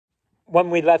When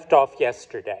we left off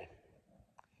yesterday,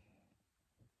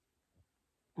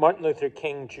 Martin Luther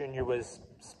King Jr. was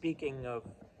speaking of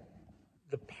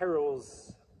the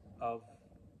perils of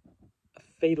a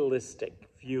fatalistic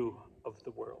view of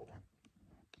the world,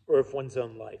 or of one's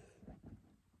own life,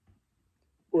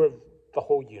 or of the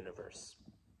whole universe.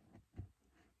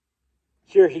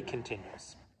 Here he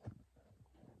continues.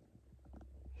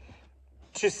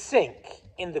 To sink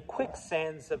in the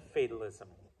quicksands of fatalism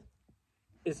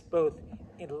is both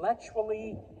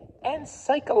intellectually and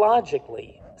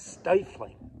psychologically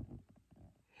stifling.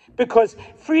 Because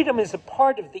freedom is a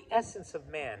part of the essence of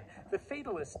man, the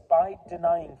fatalist, by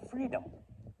denying freedom,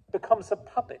 becomes a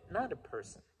puppet, not a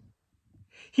person.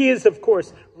 He is, of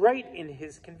course, right in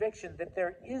his conviction that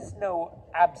there is no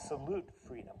absolute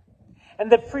freedom,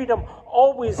 and that freedom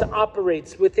always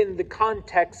operates within the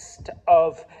context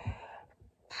of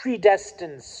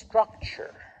predestined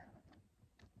structure.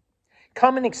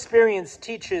 Common experience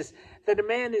teaches that a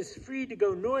man is free to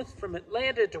go north from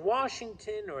Atlanta to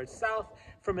Washington or south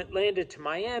from Atlanta to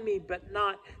Miami, but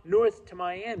not north to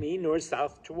Miami nor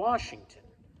south to Washington.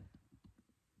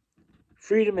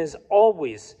 Freedom is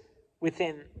always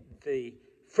within the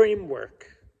framework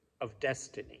of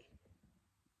destiny,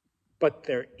 but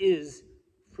there is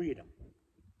freedom.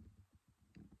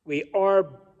 We are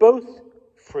both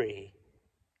free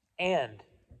and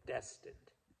destined.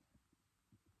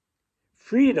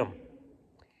 Freedom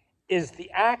is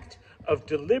the act of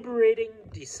deliberating,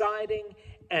 deciding,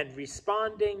 and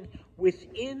responding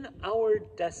within our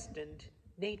destined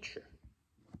nature.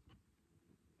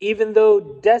 Even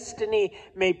though destiny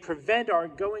may prevent our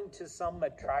going to some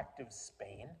attractive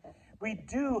Spain, we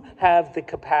do have the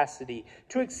capacity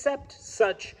to accept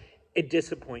such a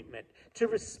disappointment, to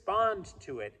respond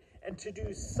to it, and to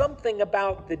do something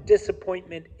about the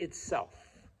disappointment itself.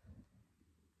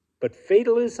 But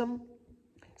fatalism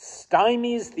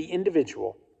stymies the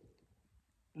individual,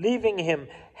 leaving him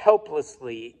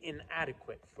helplessly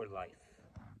inadequate for life.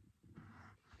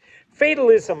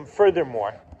 Fatalism,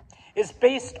 furthermore, is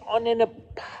based on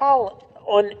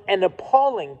an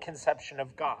appalling conception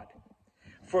of God.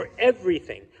 For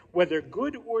everything, whether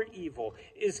good or evil,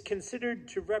 is considered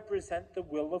to represent the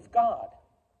will of God.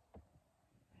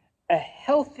 A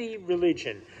healthy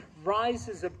religion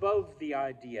rises above the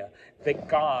idea that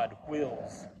God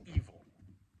wills evil.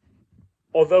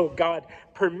 Although God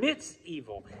permits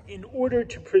evil in order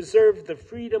to preserve the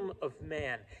freedom of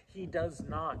man, he does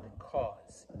not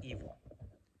cause evil.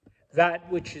 That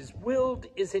which is willed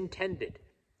is intended,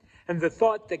 and the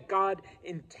thought that God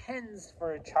intends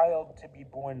for a child to be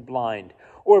born blind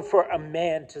or for a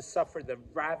man to suffer the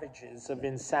ravages of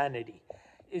insanity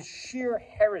is sheer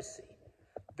heresy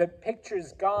that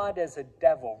pictures God as a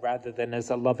devil rather than as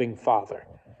a loving father.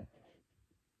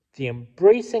 The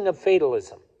embracing of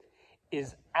fatalism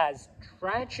is as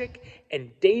tragic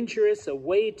and dangerous a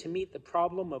way to meet the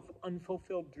problem of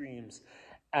unfulfilled dreams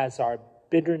as our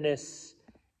bitterness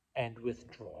and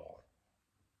withdrawal.